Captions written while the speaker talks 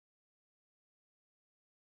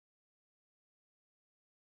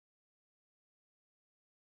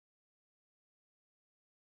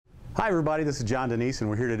Hi everybody, this is John Denise and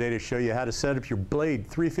we're here today to show you how to set up your Blade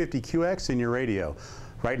 350QX in your radio.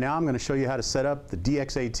 Right now I'm going to show you how to set up the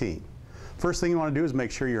DX18. First thing you want to do is make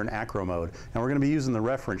sure you're in acro mode, and we're going to be using the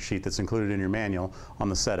reference sheet that's included in your manual on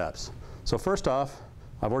the setups. So first off,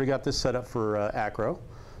 I've already got this set up for acro,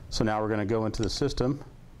 so now we're going to go into the system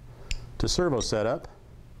to servo setup,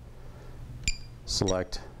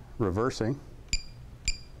 select reversing,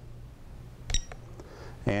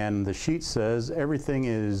 and the sheet says everything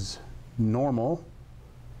is normal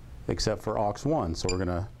except for aux 1. So we're going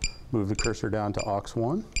to move the cursor down to aux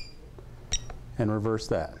 1 and reverse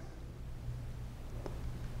that.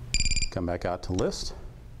 Come back out to list.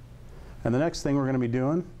 And the next thing we're going to be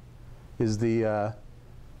doing is the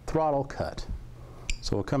throttle cut.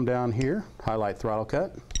 So we'll come down here, highlight throttle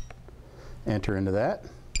cut, enter into that,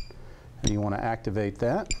 and you want to activate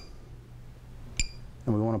that.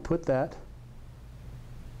 And we want to put that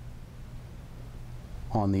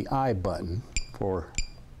on the I button for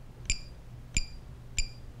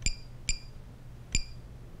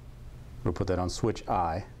we'll put that on switch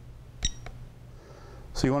I.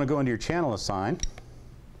 So you want to go into your channel assign,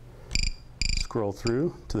 scroll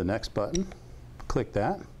through to the next button, click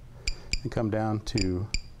that, and come down to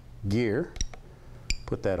gear,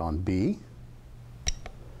 put that on B,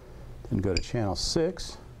 then go to channel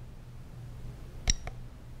 6,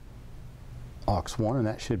 aux 1, and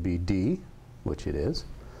that should be D, which it is,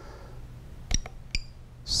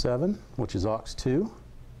 7, which is aux 2,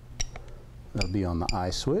 that'll be on the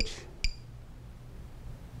I switch,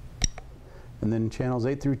 and then channels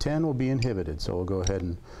 8 through 10 will be inhibited, so we'll go ahead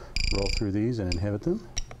and roll through these and inhibit them.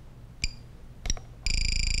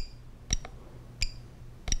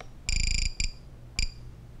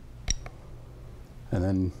 And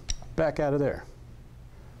then back out of there.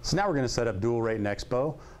 So now we're going to set up dual rate and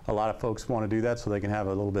expo. A lot of folks want to do that so they can have a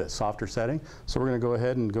little bit softer setting. So we're going to go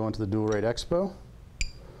ahead and go into the dual rate expo.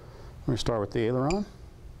 We're going to start with the aileron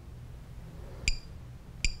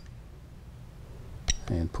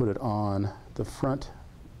and put it on the front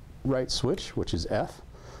right switch, which is F.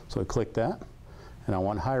 So I click that, and I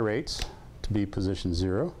want high rates to be position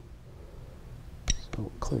 0. So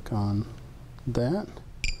we'll click on that,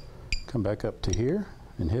 come back up to here,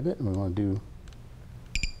 inhibit, and we want to do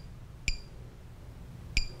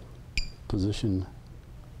position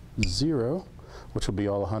 0, which will be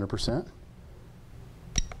all 100%.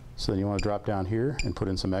 So then you want to drop down here and put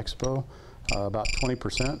in some expo. About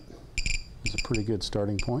 20% is a pretty good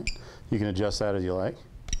starting point. You can adjust that as you like.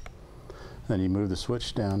 Then you move the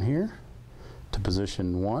switch down here to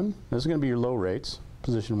position 1. This is going to be your low rates,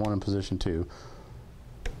 position 1 and position 2.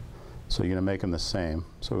 So you're going to make them the same.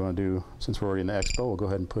 So we're going to do, since we're already in the expo, we'll go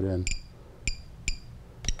ahead and put in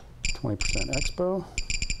 20% expo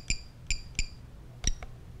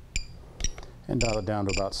and dial it down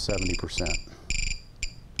to about 70%.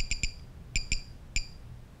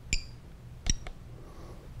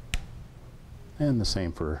 And the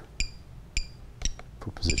same for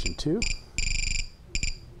position 2.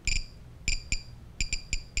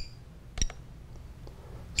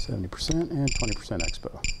 And 20%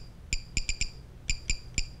 expo.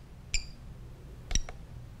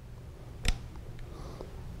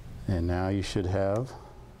 And now you should have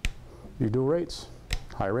your dual rates.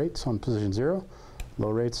 High rates on position 0, low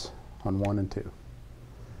rates on 1 and 2.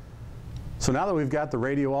 So now that we've got the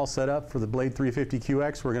radio all set up for the Blade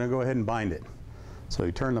 350QX, we're going to go ahead and bind it. So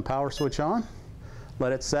you turn the power switch on,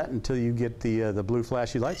 let it set until you get the blue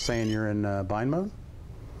flashy light saying you're in bind mode,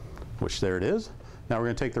 which there it is. Now we're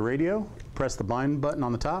going to take the radio, press the bind button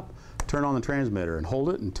on the top, turn on the transmitter, and hold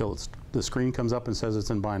it until the screen comes up and says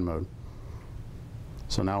it's in bind mode.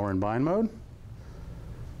 So now we're in bind mode.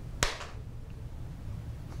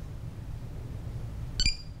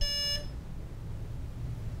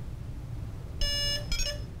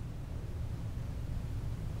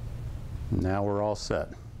 Now we're all set.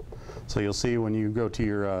 So you'll see when you go to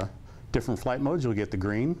your different flight modes, you'll get the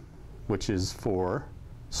green, which is for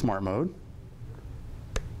smart mode.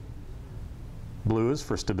 Blue is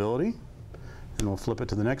for stability, and we'll flip it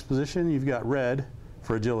to the next position. You've got red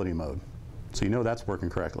for agility mode. So you know that's working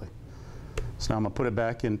correctly. So now I'm going to put it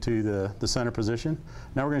back into the center position.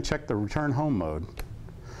 Now we're going to check the return home mode,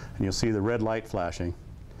 and you'll see the red light flashing.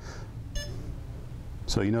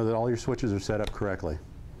 So you know that all your switches are set up correctly.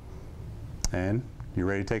 And you're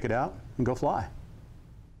ready to take it out and go fly.